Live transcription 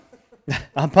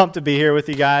I'm pumped to be here with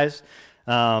you guys.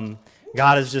 God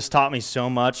has just taught me so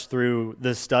much through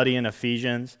this study in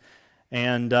Ephesians,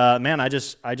 and man, I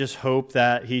just hope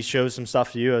that He shows some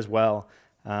stuff to you as well.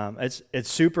 It's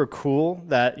super cool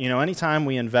that anytime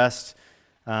we invest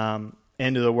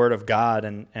into the Word of God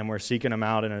and we're seeking Him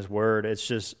out in His Word,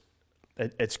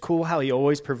 it's cool how He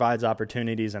always provides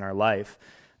opportunities in our life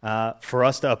for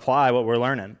us to apply what we're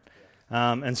learning.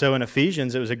 And so in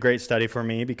Ephesians, it was a great study for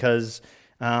me because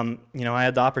I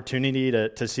had the opportunity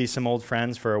to see some old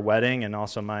friends for a wedding, and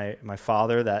also my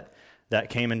father that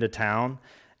came into town.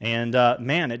 And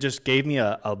man, it just gave me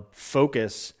a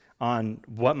focus on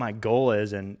what my goal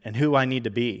is and who I need to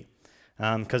be.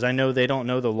 Because I know they don't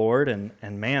know the Lord,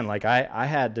 and man, like I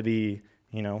had to be,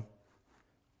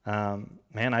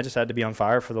 I just had to be on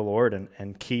fire for the Lord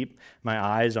and keep my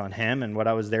eyes on Him and what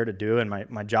I was there to do. And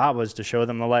my job was to show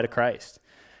them the light of Christ.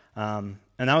 And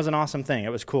that was an awesome thing.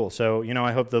 It was cool. So,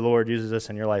 I hope the Lord uses this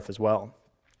in your life as well.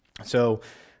 So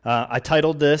I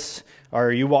titled this,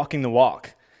 Are You Walking the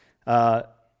Walk?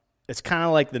 It's kind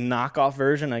of like the knockoff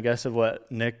version, I guess, of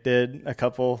what Nick did a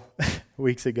couple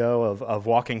weeks ago of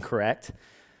Walking Correct.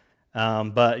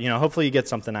 But hopefully you get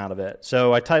something out of it.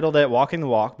 So I titled it Walking the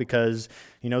Walk because,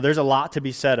 there's a lot to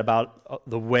be said about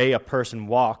the way a person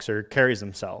walks or carries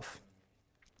themselves.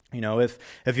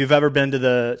 If you've ever been to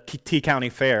the T County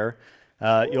Fair,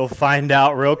 you'll find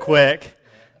out real quick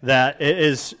that it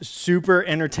is super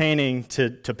entertaining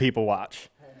to people watch.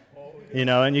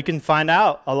 And you can find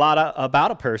out a lot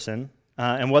about a person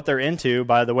and what they're into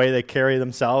by the way they carry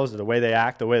themselves, the way they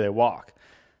act, the way they walk.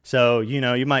 So,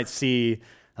 you might see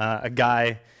a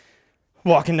guy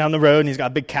walking down the road and he's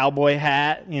got a big cowboy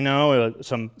hat,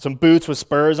 some boots with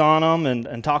spurs on them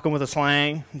and talking with a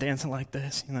slang, dancing like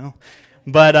this,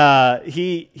 But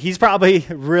he's probably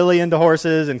really into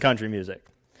horses and country music,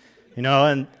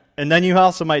 and then you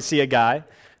also might see a guy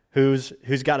who's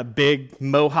got a big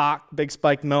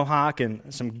spiked mohawk,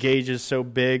 and some gauges so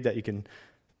big that you can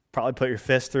probably put your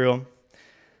fist through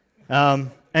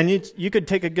them. And you could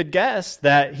take a good guess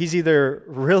that he's either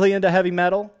really into heavy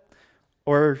metal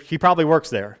or he probably works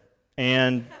there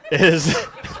and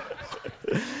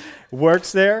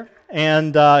works there.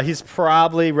 And he's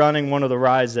probably running one of the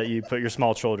rides that you put your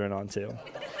small children onto.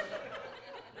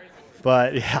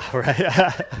 But, yeah,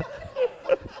 right.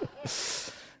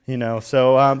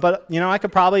 I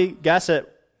could probably guess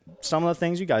at some of the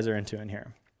things you guys are into in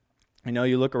here.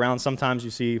 You look around, sometimes you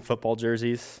see football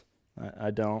jerseys.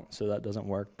 I don't, so that doesn't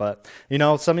work. But,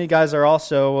 some of you guys are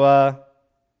also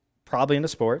probably into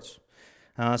sports.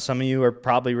 Some of you are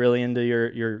probably really into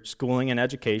your schooling and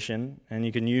education, and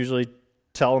you can usually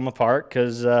tell them apart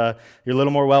because you're a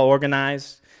little more well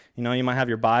organized. You might have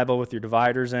your Bible with your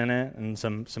dividers in it and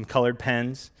some colored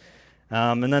pens.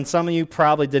 And then some of you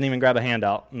probably didn't even grab a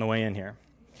handout on the way in here.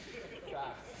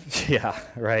 Yeah,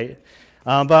 right.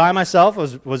 But I myself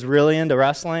was really into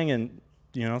wrestling and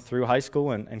through high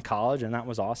school and college, and that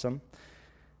was awesome.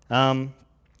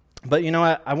 But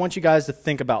I want you guys to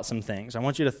think about some things. I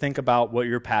want you to think about what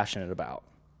you're passionate about.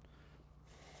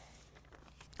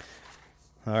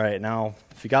 All right, now,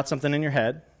 if you got something in your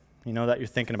head, that you're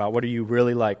thinking about, what do you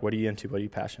really like? What are you into? What are you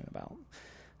passionate about?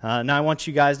 Now, I want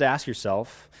you guys to ask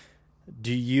yourself,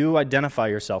 do you identify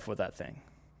yourself with that thing?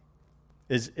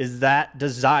 Is that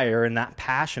desire and that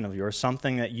passion of yours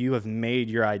something that you have made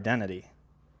your identity?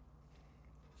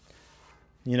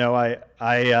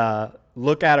 I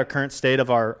look at our current state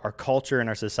of our culture and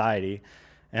our society,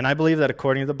 and I believe that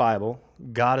according to the Bible,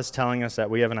 God is telling us that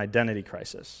we have an identity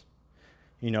crisis.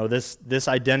 This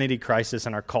identity crisis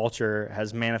in our culture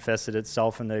has manifested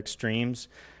itself in the extremes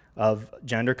of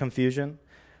gender confusion,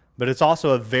 but it's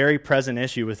also a very present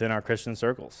issue within our Christian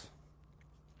circles.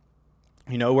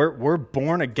 We're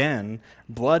born again,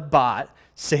 blood-bought,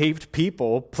 saved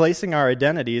people, placing our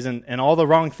identities in all the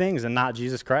wrong things and not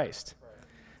Jesus Christ.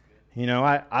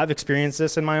 I've experienced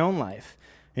this in my own life.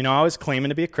 I was claiming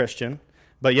to be a Christian,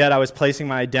 but yet I was placing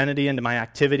my identity into my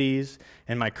activities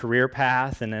and my career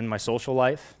path and in my social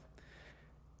life.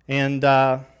 And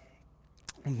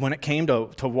when it came to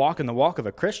walking the walk of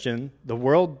a Christian, the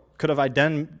world could have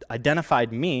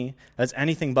identified me as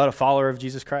anything but a follower of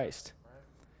Jesus Christ.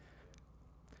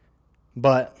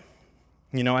 But,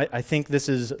 I think this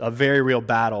is a very real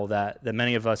battle that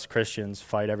many of us Christians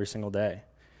fight every single day.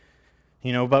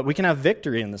 But we can have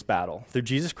victory in this battle through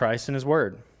Jesus Christ and His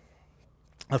Word.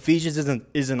 Ephesians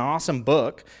is an awesome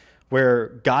book where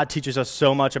God teaches us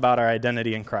so much about our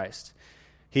identity in Christ.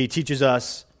 He teaches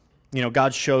us,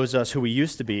 God shows us who we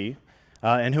used to be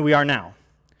and who we are now.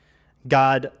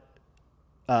 God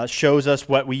shows us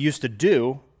what we used to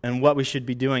do and what we should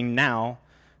be doing now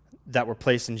that were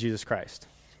placed in Jesus Christ.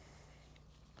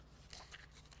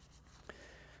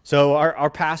 So our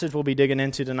passage we'll be digging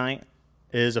into tonight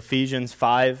is Ephesians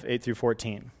 5, 8 through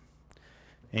 14.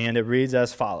 And it reads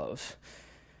as follows.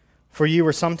 For ye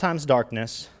were sometimes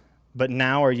darkness, but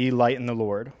now are ye light in the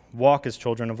Lord. Walk as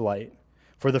children of light.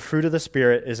 For the fruit of the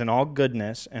Spirit is in all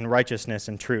goodness and righteousness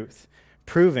and truth,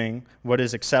 proving what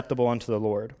is acceptable unto the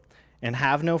Lord. And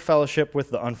have no fellowship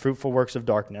with the unfruitful works of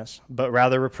darkness, but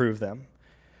rather reprove them.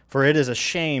 For it is a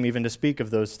shame even to speak of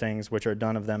those things which are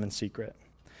done of them in secret.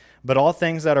 But all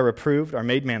things that are reproved are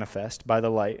made manifest by the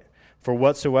light. For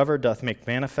whatsoever doth make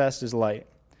manifest is light.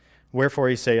 Wherefore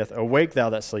he saith, Awake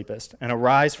thou that sleepest, and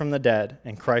arise from the dead,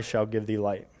 and Christ shall give thee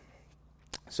light.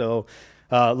 So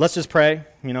let's just pray,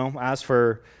 ask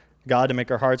for God to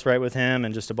make our hearts right with him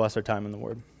and just to bless our time in the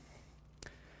Word.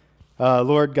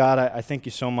 Lord God, I thank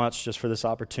you so much just for this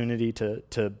opportunity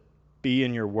to be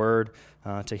in your Word,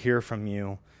 to hear from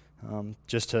you,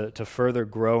 just to further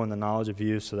grow in the knowledge of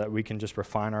you so that we can just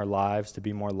refine our lives to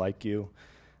be more like you.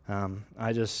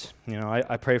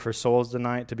 I pray for souls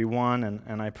tonight to be won,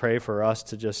 and I pray for us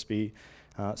to just be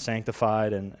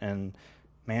sanctified, and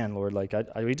man, Lord,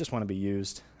 we just want to be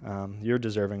used. You're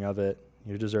deserving of it.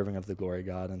 You're deserving of the glory,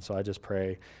 God, and so I just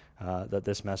pray that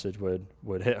this message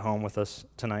would hit home with us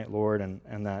tonight, Lord,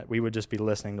 and that we would just be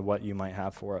listening to what you might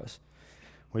have for us.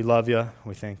 We love you,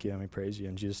 we thank you, and we praise you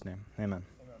in Jesus' name. Amen.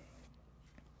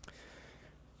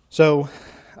 So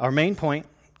our main point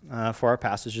for our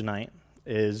passage tonight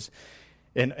is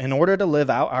in order to live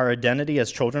out our identity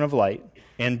as children of light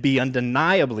and be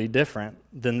undeniably different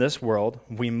than this world,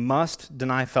 we must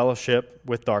deny fellowship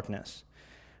with darkness,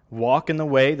 walk in the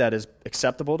way that is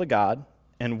acceptable to God,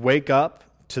 and wake up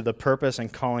to the purpose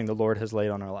and calling the Lord has laid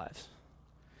on our lives.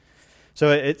 So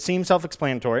it seems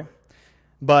self-explanatory,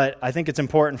 but I think it's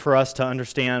important for us to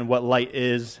understand what light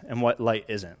is and what light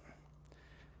isn't.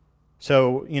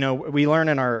 So, we learn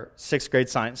in our 6th grade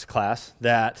science class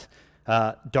that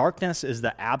darkness is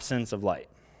the absence of light.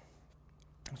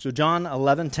 So John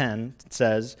 11:10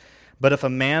 says, But if a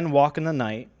man walk in the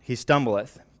night, he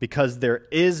stumbleth, because there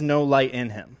is no light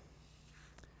in him.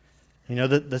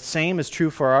 The same is true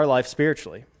for our life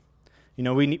spiritually.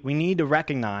 We need to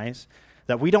recognize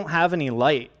that we don't have any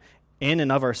light in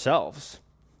and of ourselves.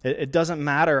 It doesn't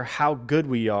matter how good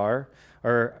we are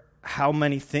or how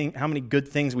many good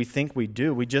things we think we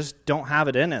do. We just don't have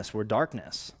it in us. We're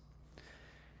darkness.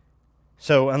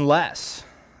 So unless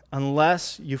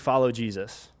you follow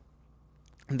Jesus,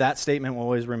 that statement will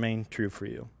always remain true for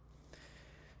you.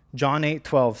 John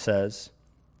 8:12 says,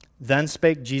 Then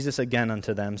spake Jesus again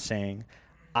unto them, saying,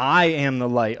 I am the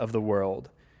light of the world.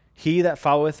 He that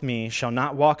followeth me shall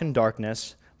not walk in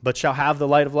darkness, but shall have the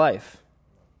light of life.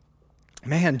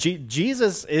 Man,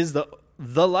 Jesus is the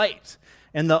light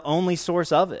and the only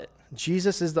source of it.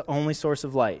 Jesus is the only source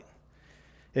of light.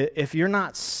 If you're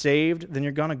not saved, then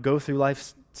you're going to go through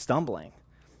life stumbling.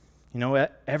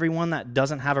 Everyone that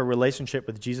doesn't have a relationship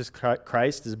with Jesus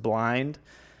Christ is blind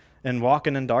and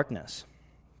walking in darkness.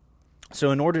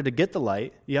 So in order to get the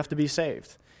light, you have to be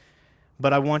saved.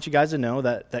 But I want you guys to know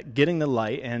that getting the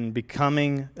light and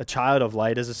becoming a child of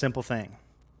light is a simple thing.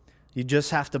 You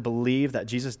just have to believe that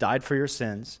Jesus died for your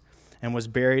sins and was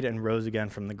buried and rose again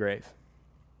from the grave.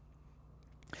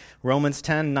 Romans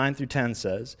 10:9 through 10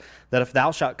 says that if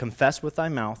thou shalt confess with thy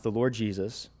mouth the Lord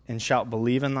Jesus, and shalt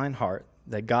believe in thine heart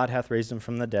that God hath raised him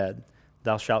from the dead,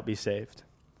 thou shalt be saved.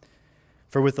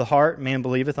 For with the heart man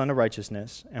believeth unto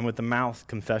righteousness, and with the mouth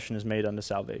confession is made unto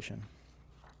salvation.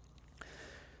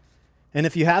 And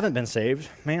if you haven't been saved,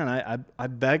 man, I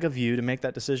beg of you to make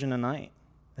that decision tonight.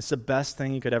 It's the best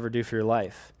thing you could ever do for your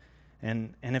life.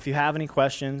 And if you have any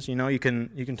questions, you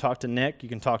can talk to Nick, you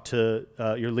can talk to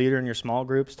your leader in your small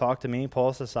groups, talk to me, pull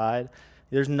us aside.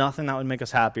 There's nothing that would make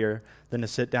us happier than to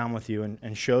sit down with you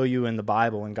and show you in the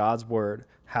Bible and God's Word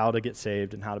how to get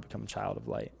saved and how to become a child of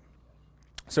light.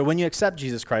 So when you accept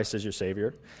Jesus Christ as your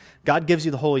Savior, God gives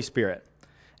you the Holy Spirit.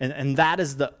 And that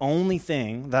is the only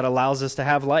thing that allows us to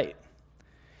have light.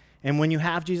 And when you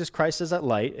have Jesus Christ as that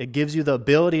light, it gives you the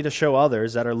ability to show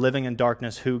others that are living in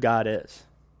darkness who God is.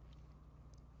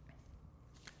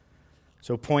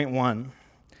 So point 1,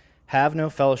 have no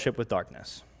fellowship with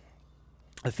darkness.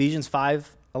 Ephesians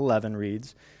 5:11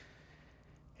 reads,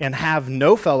 And have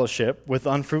no fellowship with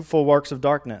unfruitful works of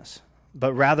darkness,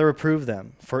 but rather reprove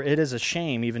them, for it is a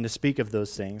shame even to speak of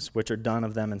those things which are done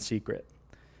of them in secret.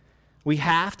 We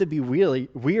have to be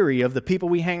weary of the people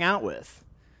we hang out with.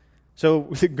 So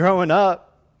growing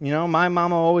up, my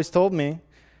mama always told me,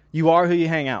 you are who you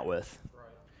hang out with. Right.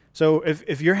 So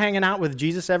if you're hanging out with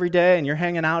Jesus every day and you're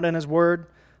hanging out in his word,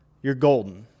 you're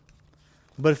golden.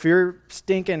 But if you're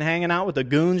stinking hanging out with the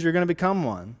goons, you're going to become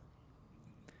one.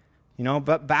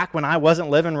 But back when I wasn't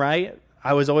living right,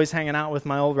 I was always hanging out with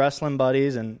my old wrestling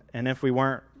buddies, and if we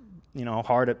weren't,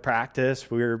 hard at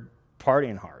practice, we were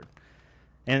partying hard.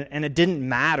 And it didn't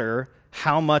matter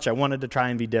how much I wanted to try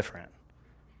and be different.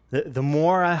 The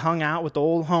more I hung out with the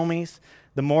old homies,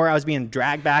 the more I was being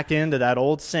dragged back into that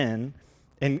old sin,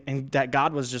 and that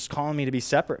God was just calling me to be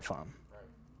separate from.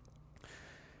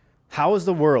 How is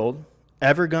the world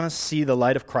ever going to see the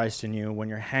light of Christ in you when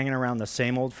you're hanging around the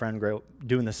same old friend group,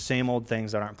 doing the same old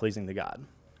things that aren't pleasing to God?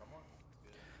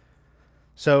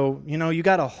 So, you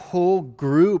got a whole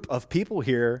group of people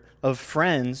here, of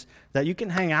friends, that you can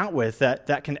hang out with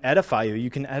that can edify you. You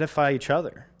can edify each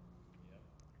other.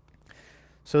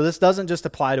 So this doesn't just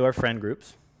apply to our friend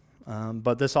groups,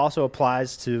 but this also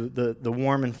applies to the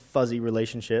warm and fuzzy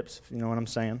relationships, if you know what I'm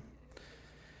saying.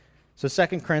 So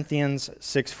 2 Corinthians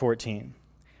 6:14,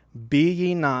 be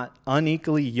ye not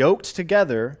unequally yoked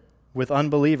together with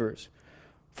unbelievers.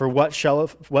 For what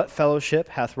fellowship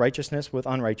hath righteousness with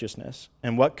unrighteousness?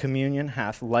 And what communion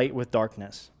hath light with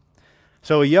darkness?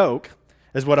 So a yoke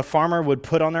is what a farmer would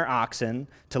put on their oxen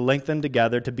to link them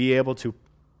together to be able to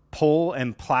pull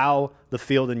and plow the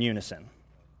field in unison.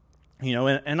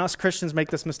 And us Christians make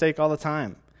this mistake all the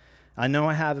time. I know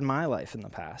I have in my life in the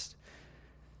past.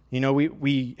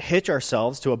 We hitch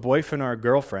ourselves to a boyfriend or a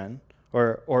girlfriend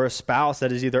or a spouse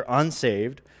that is either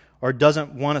unsaved or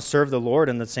doesn't want to serve the Lord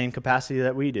in the same capacity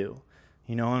that we do,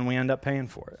 and we end up paying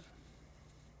for it.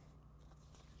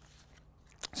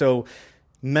 So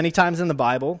many times in the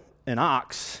Bible, an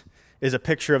ox is a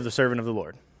picture of the servant of the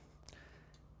Lord.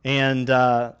 And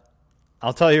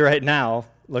I'll tell you right now,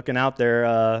 looking out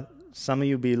there, some of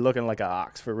you be looking like an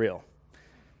ox for real.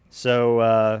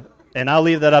 So, and I'll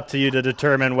leave that up to you to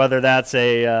determine whether that's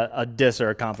a diss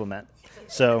or a compliment.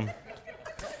 So...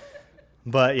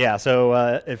 But yeah,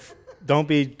 so if don't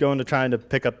be going to trying to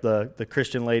pick up the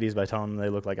Christian ladies by telling them they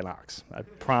look like an ox. I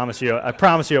promise you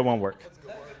it won't work.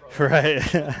 Right?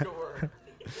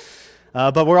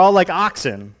 But we're all like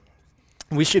oxen.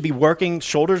 We should be working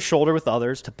shoulder to shoulder with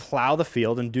others to plow the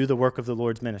field and do the work of the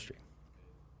Lord's ministry.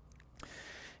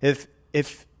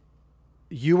 If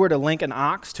you were to link an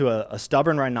ox to a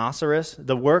stubborn rhinoceros,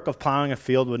 the work of plowing a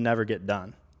field would never get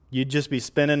done. You'd just be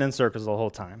spinning in circles the whole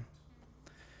time.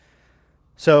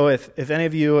 So if any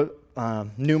of you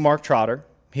knew Mark Trotter,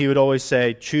 he would always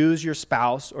say, choose your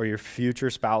spouse or your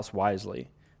future spouse wisely,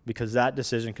 because that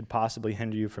decision could possibly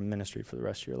hinder you from ministry for the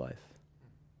rest of your life.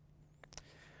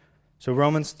 So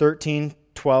Romans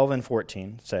 13:12 and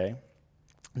 14 say,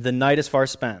 the night is far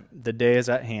spent, the day is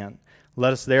at hand.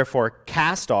 Let us therefore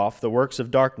cast off the works of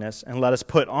darkness, and let us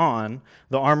put on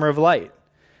the armor of light.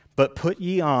 But put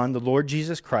ye on the Lord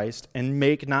Jesus Christ, and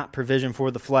make not provision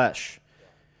for the flesh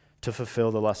to fulfill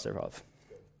the lust thereof.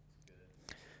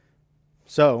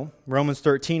 So, Romans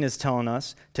 13 is telling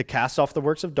us to cast off the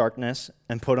works of darkness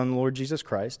and put on the Lord Jesus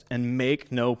Christ and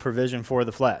make no provision for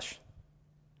the flesh.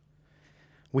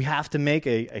 We have to make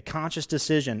a conscious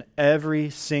decision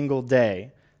every single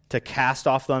day to cast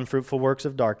off the unfruitful works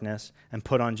of darkness and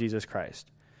put on Jesus Christ.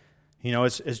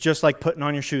 It's just like putting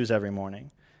on your shoes every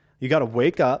morning. You got to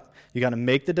wake up, you got to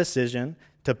make the decision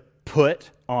to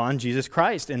put on Jesus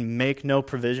Christ and make no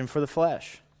provision for the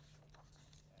flesh.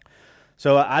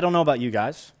 So I don't know about you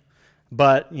guys,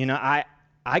 but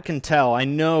I can tell, I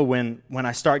know when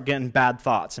I start getting bad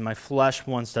thoughts and my flesh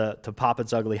wants to pop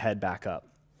its ugly head back up.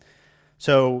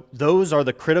 So those are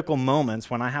the critical moments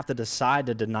when I have to decide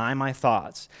to deny my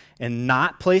thoughts and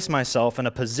not place myself in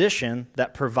a position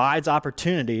that provides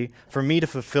opportunity for me to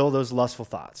fulfill those lustful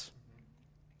thoughts.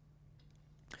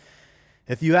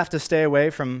 If you have to stay away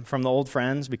from the old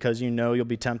friends because you'll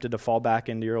be tempted to fall back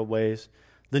into your old ways,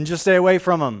 then just stay away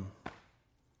from them.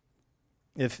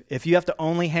 If you have to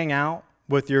only hang out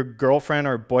with your girlfriend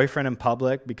or boyfriend in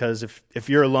public because if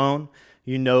you're alone,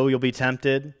 you'll be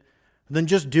tempted, then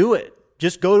just do it.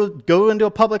 Just go into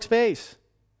a public space.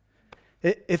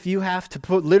 If you have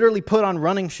to literally put on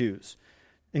running shoes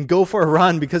and go for a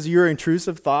run because of your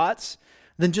intrusive thoughts,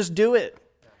 then just do it.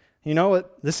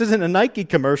 This isn't a Nike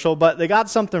commercial, but they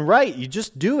got something right. You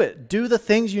just do it. Do the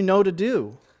things you know to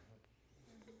do.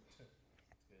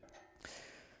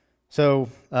 So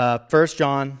 1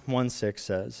 John 1:6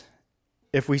 says,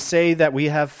 if we say that we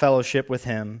have fellowship with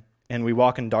him and we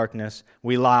walk in darkness,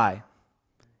 we lie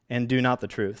and do not the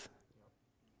truth.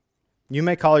 You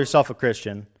may call yourself a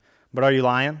Christian, but are you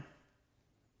lying?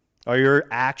 Are your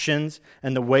actions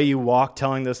and the way you walk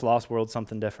telling this lost world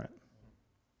something different?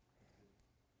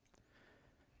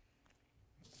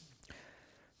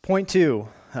 Point 2,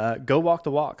 go walk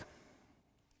the walk.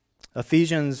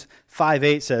 Ephesians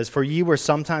 5:8 says, "For ye were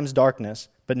sometimes darkness,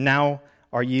 but now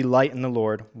are ye light in the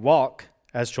Lord. Walk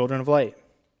as children of light."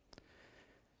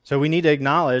 So we need to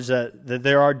acknowledge that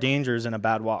there are dangers in a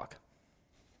bad walk.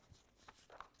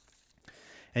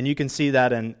 And you can see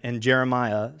that in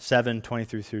Jeremiah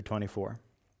 7:23 through 24.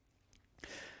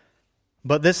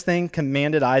 "But this thing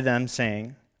commanded I them,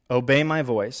 saying, Obey my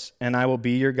voice, and I will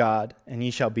be your God, and ye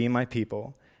shall be my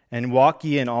people. And walk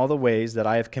ye in all the ways that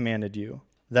I have commanded you,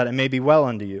 that it may be well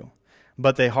unto you.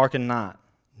 But they hearkened not,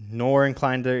 nor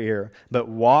inclined their ear, but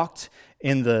walked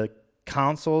in the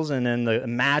counsels and in the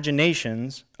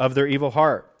imaginations of their evil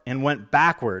heart, and went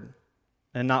backward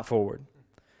and not forward."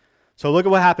 So look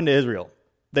at what happened to Israel.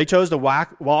 They chose to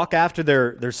walk after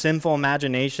their sinful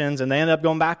imaginations, and they ended up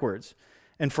going backwards.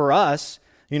 And for us,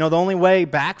 the only way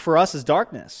back for us is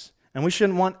darkness. And we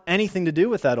shouldn't want anything to do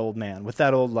with that old man, with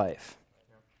that old life.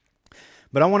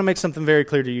 But I want to make something very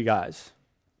clear to you guys.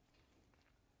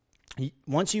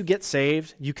 Once you get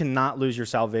saved, you cannot lose your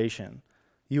salvation.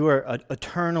 You are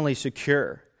eternally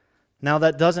secure. Now,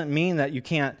 that doesn't mean that you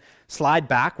can't slide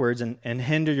backwards and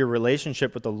hinder your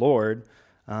relationship with the Lord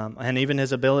and even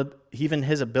his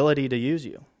ability to use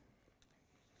you.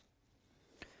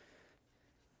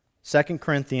 2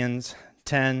 Corinthians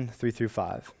 10:3 through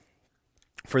 5.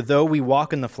 "For though we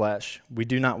walk in the flesh, we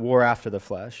do not war after the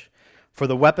flesh. For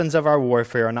the weapons of our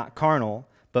warfare are not carnal,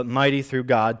 but mighty through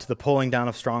God to the pulling down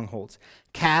of strongholds,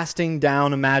 casting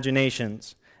down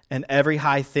imaginations, and every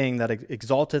high thing that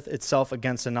exalteth itself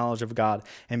against the knowledge of God,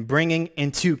 and bringing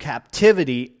into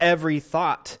captivity every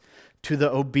thought to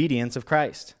the obedience of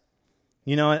Christ."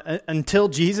 Until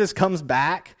Jesus comes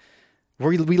back,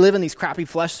 we live in these crappy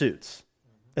flesh suits.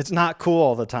 It's not cool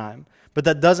all the time. But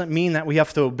that doesn't mean that we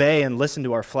have to obey and listen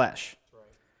to our flesh.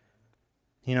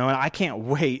 And I can't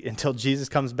wait until Jesus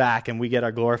comes back and we get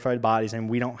our glorified bodies and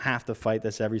we don't have to fight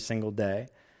this every single day.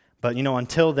 But,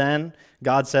 until then,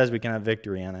 God says we can have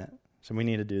victory in it. So we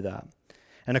need to do that.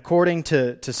 And according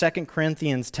to 2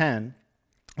 Corinthians 10,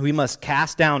 we must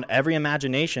cast down every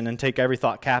imagination and take every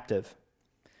thought captive.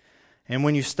 And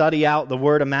when you study out the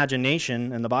word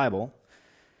imagination in the Bible,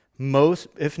 most,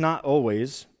 if not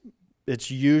always, it's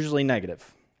usually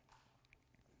negative.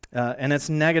 And it's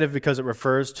negative because it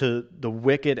refers to the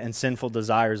wicked and sinful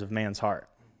desires of man's heart.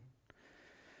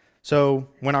 So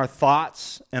when our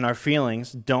thoughts and our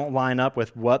feelings don't line up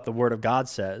with what the Word of God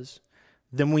says,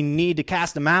 then we need to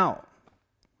cast them out.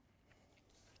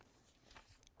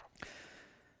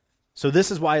 So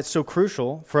this is why it's so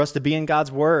crucial for us to be in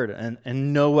God's Word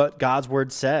and know what God's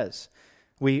Word says.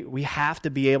 We have to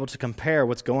be able to compare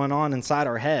what's going on inside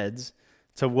our heads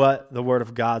to what the Word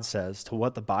of God says, to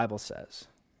what the Bible says.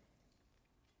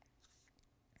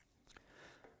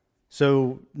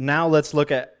 So now let's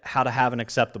look at how to have an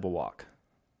acceptable walk.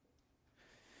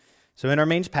 So in our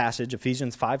main passage,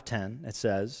 Ephesians 5:10, it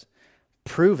says,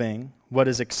 "Proving what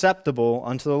is acceptable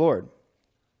unto the Lord."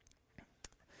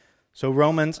 So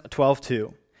Romans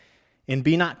 12:2, "And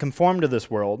be not conformed to this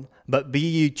world, but be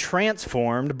ye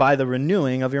transformed by the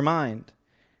renewing of your mind,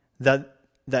 that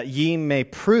ye may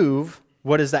prove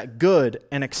what is that good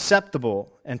and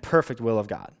acceptable and perfect will of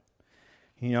God."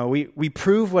 We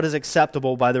prove what is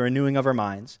acceptable by the renewing of our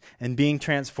minds and being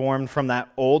transformed from that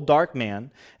old dark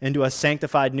man into a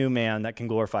sanctified new man that can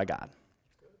glorify God.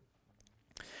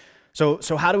 So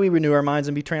how do we renew our minds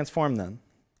and be transformed then?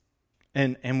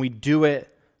 And we do it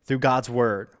through God's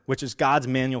Word, which is God's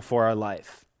manual for our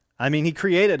life. I mean, He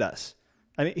created us.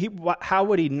 How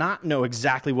would He not know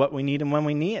exactly what we need and when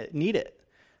we need it?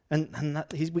 And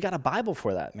we got a Bible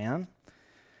for that, man.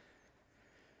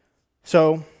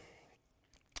 So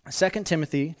 2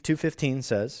 Timothy 2:15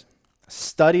 says,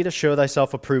 "Study to show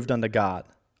thyself approved unto God,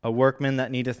 a workman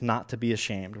that needeth not to be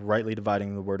ashamed, rightly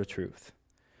dividing the word of truth."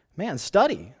 Man,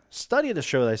 study to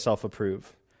show thyself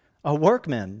approved. A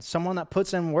workman, someone that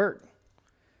puts in work.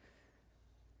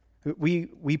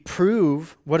 We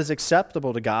prove what is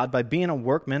acceptable to God by being a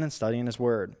workman and studying His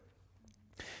Word.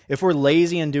 If we're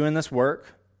lazy in doing this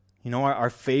work, our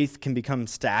faith can become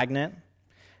stagnant.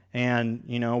 And,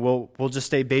 we'll just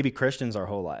stay baby Christians our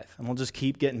whole life. And we'll just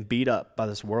keep getting beat up by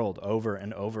this world over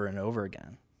and over and over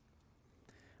again.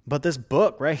 But this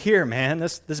book right here, man,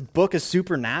 this book is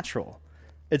supernatural.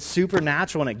 It's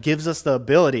supernatural, and it gives us the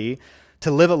ability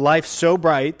to live a life so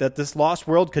bright that this lost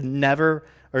world could never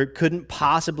or couldn't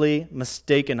possibly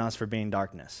mistaken us for being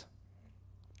darkness.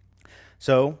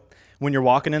 So when you're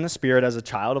walking in the Spirit as a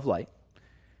child of light,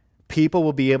 people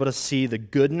will be able to see the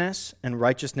goodness and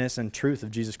righteousness and truth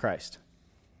of Jesus Christ.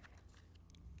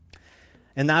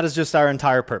 And that is just our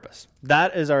entire purpose.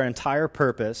 That is our entire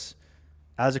purpose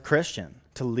as a Christian,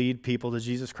 to lead people to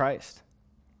Jesus Christ.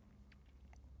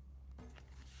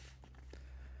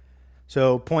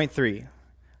 So point 3,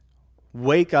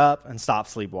 wake up and stop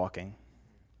sleepwalking.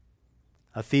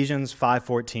 Ephesians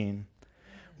 5:14,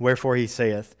 wherefore he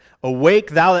saith,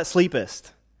 awake thou that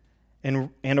sleepest, and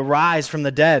arise from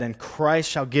the dead, and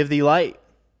Christ shall give thee light.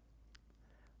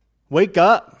 Wake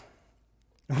up.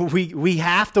 We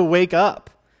have to wake up.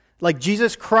 Like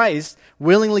Jesus Christ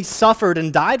willingly suffered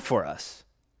and died for us.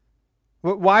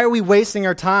 Why are we wasting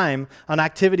our time on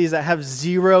activities that have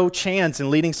zero chance in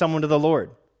leading someone to the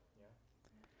Lord?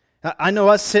 I know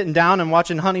us sitting down and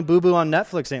watching Honey Boo Boo on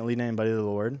Netflix ain't leading anybody to the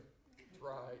Lord.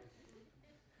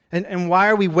 And why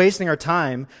are we wasting our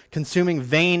time consuming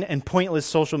vain and pointless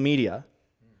social media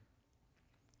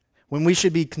when we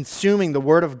should be consuming the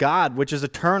Word of God, which is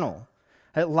eternal?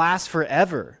 It lasts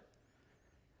forever.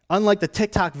 Unlike the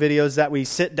TikTok videos that we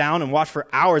sit down and watch for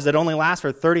hours that only last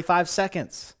for 35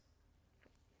 seconds.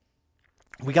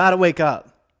 We got to wake up.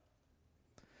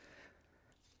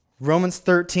 Romans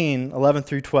 13:11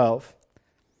 through 12.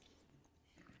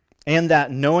 And that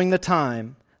knowing the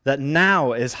time, that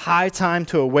now is high time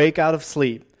to awake out of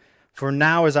sleep, for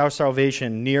now is our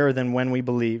salvation nearer than when we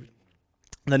believed.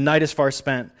 The night is far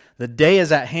spent, the day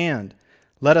is at hand.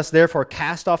 Let us therefore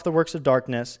cast off the works of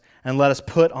darkness, and let us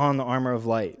put on the armor of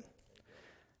light.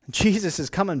 Jesus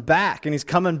is coming back, and he's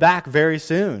coming back very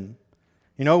soon.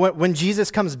 You know, when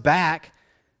Jesus comes back,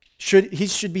 he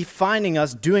should be finding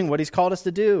us doing what he's called us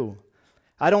to do.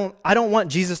 I don't want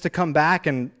Jesus to come back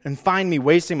and find me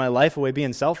wasting my life away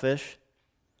being selfish.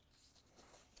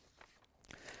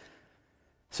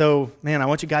 So, man, I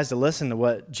want you guys to listen to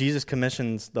what Jesus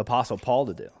commissions the Apostle Paul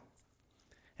to do.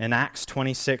 In Acts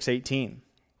 26:18,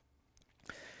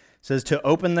 it says to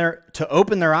open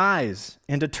their eyes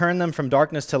and to turn them from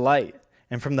darkness to light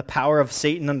and from the power of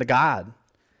Satan unto God,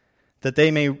 that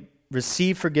they may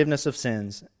receive forgiveness of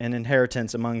sins and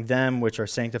inheritance among them which are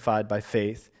sanctified by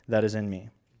faith that is in me.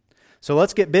 So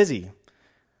let's get busy.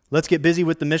 Let's get busy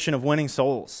with the mission of winning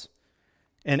souls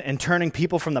and turning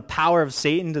people from the power of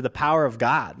Satan to the power of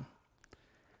God.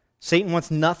 Satan wants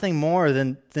nothing more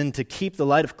than to keep the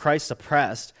light of Christ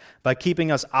suppressed by keeping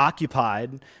us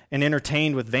occupied and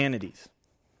entertained with vanities.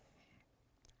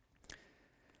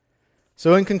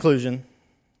 So in conclusion,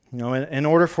 in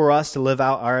order for us to live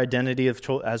out our identity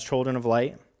as children of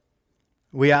light,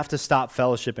 we have to stop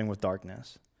fellowshipping with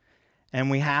darkness.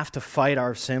 And we have to fight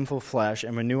our sinful flesh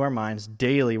and renew our minds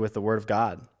daily with the Word of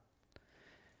God.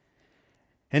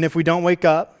 And if we don't wake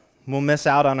up, we'll miss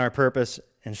out on our purpose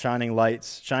in shining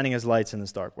as lights in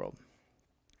this dark world.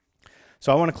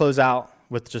 So I want to close out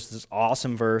with just this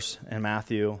awesome verse in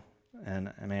Matthew.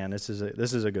 And man, this is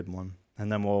a good one.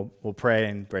 And then we'll pray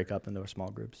and break up into our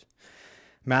small groups.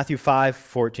 Matthew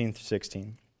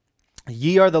 5:14-16.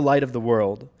 Ye are the light of the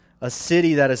world. A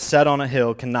city that is set on a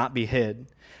hill cannot be hid.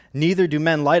 Neither do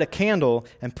men light a candle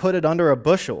and put it under a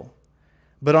bushel,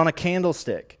 but on a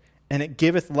candlestick, and it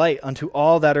giveth light unto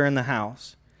all that are in the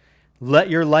house.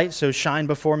 Let your light so shine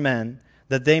before men,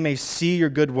 that they may see your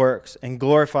good works and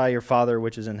glorify your Father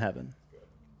which is in heaven.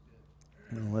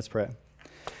 Let's pray.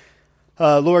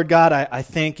 Lord God, I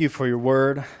thank you for your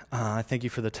word. I thank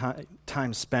you for the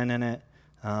time spent in it.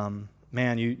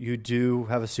 Man, you do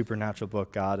have a supernatural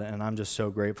book, God, and I'm just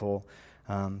so grateful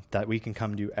that we can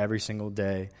come to you every single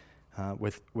day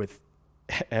with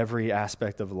every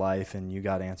aspect of life, and you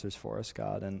got answers for us,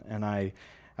 God. And I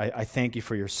thank you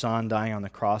for your Son dying on the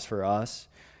cross for us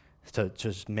to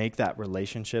just make that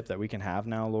relationship that we can have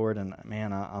now, Lord. And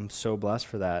man, I'm so blessed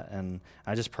for that. And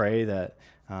I just pray that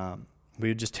we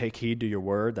would just take heed to your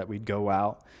word, that we'd go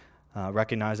out,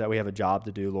 recognize that we have a job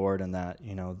to do, Lord, and that,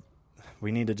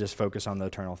 we need to just focus on the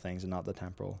eternal things and not the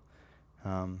temporal.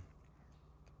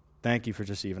 Thank you for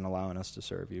just even allowing us to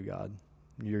serve you, God.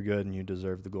 You're good and you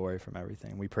deserve the glory from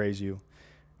everything. We praise you.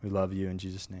 We love you in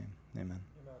Jesus' name. Amen.